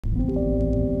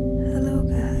Hello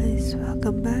guys,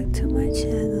 welcome back to my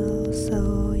channel.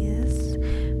 So yes,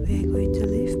 we are going to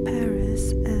leave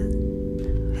Paris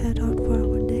and head out for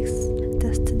our next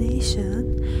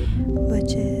destination,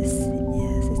 which is,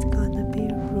 yes, it's gonna be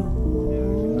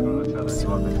Rome.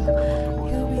 So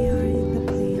here we are in the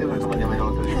plane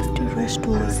after we have to rush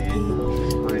towards the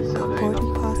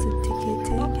boarding pass and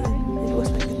ticketing, and it was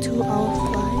like a 2-hour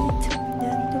flight,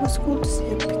 and it was cool to see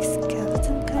a big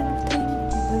skeleton kind of thing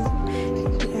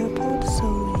in the airport. So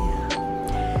yeah,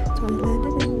 so we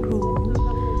landed in Rome,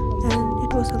 and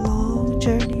it was a long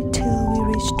journey till we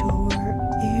reached our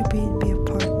Airbnb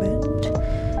apartment.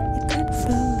 It kind of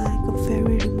felt like a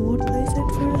very remote place at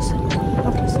first,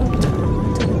 after some time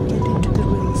until we get into the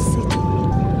real city.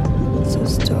 So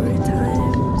story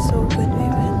time. So when we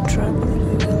went traveling,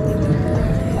 we were leaving from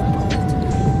the airport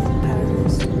in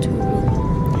Paris to Rome.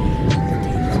 The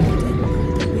thing is, we didn't know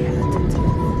that we had to do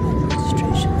online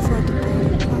registration for the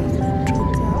boarding pass, and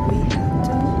turns out we had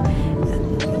to, and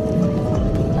we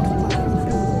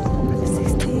paid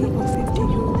 60 or 50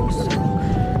 euros. So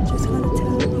just gonna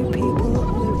tell you people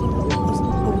who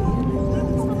wasn't aware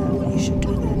like us that you should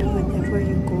do that whenever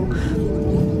you go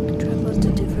travel to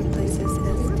different places,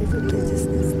 as different places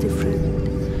has different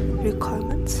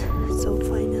requirements. So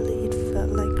finally it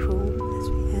felt like Rome as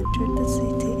we entered the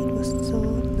city. It was so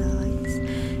nice.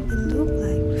 It looked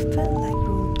like, we felt like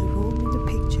Rome, the Rome in the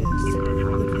pictures. It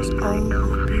was all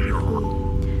like beautiful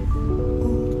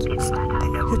old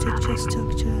architecture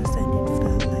structures, and it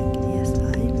felt like, yes,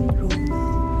 I'm in Rome now.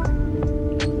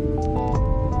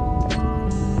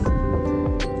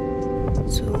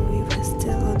 So we were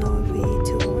still on our way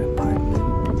to our apartment,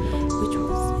 which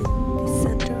was in the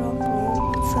center of Rome.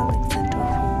 It felt like center of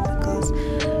Rome because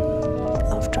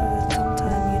after some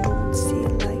time you don't see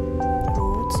like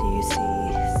roads, you see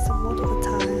somewhat of a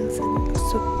tiles, and it was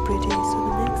so pretty. So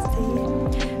the next day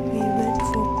we went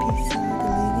for Pisa, the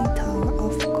Leaning Tower,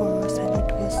 of course, and it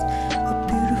was a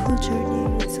beautiful journey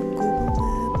with some Google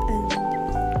Map and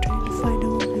trying to find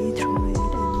our way through it,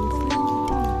 and we finally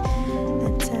did.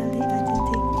 And sadly I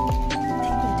didn't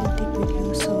take video,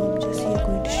 so I'm just here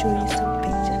going to show you some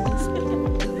pictures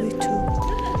that we took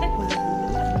while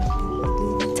in the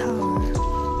Leaning Tower.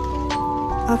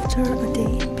 After a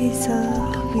day in Pisa,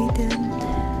 we then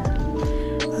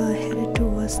headed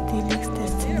towards the next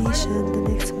destination the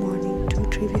next morning to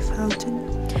Trevi Fountain.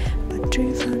 But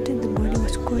Trevi Fountain, the morning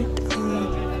was quite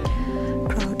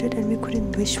crowded and we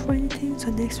couldn't wish for anything. So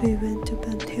next we went to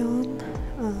Pantheon.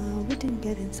 We didn't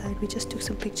get inside, we just took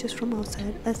some pictures from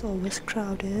outside, as always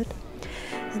crowded.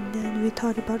 And then we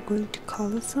thought about going to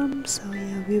Colosseum. So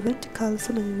yeah, we went to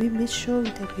Colosseum and we made sure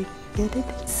that we get it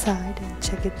inside and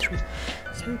check it through.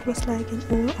 So it was like an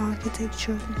old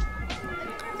architecture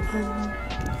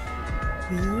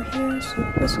view here, so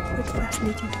it was quite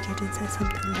fascinating to get inside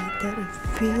something like that and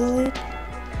feel it.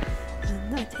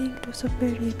 And I think it was a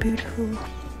very beautiful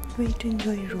way to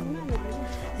enjoy Rome,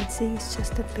 and seeing it's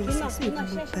just the basis even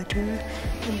more better.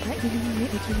 And by evening we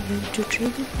again went to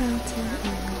Trevi Fountain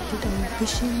and did our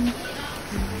fishing,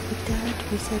 and with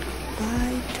that we said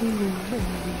goodbye to Rome and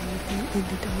we then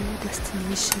ended our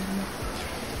destination.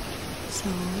 So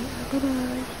bye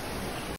bye.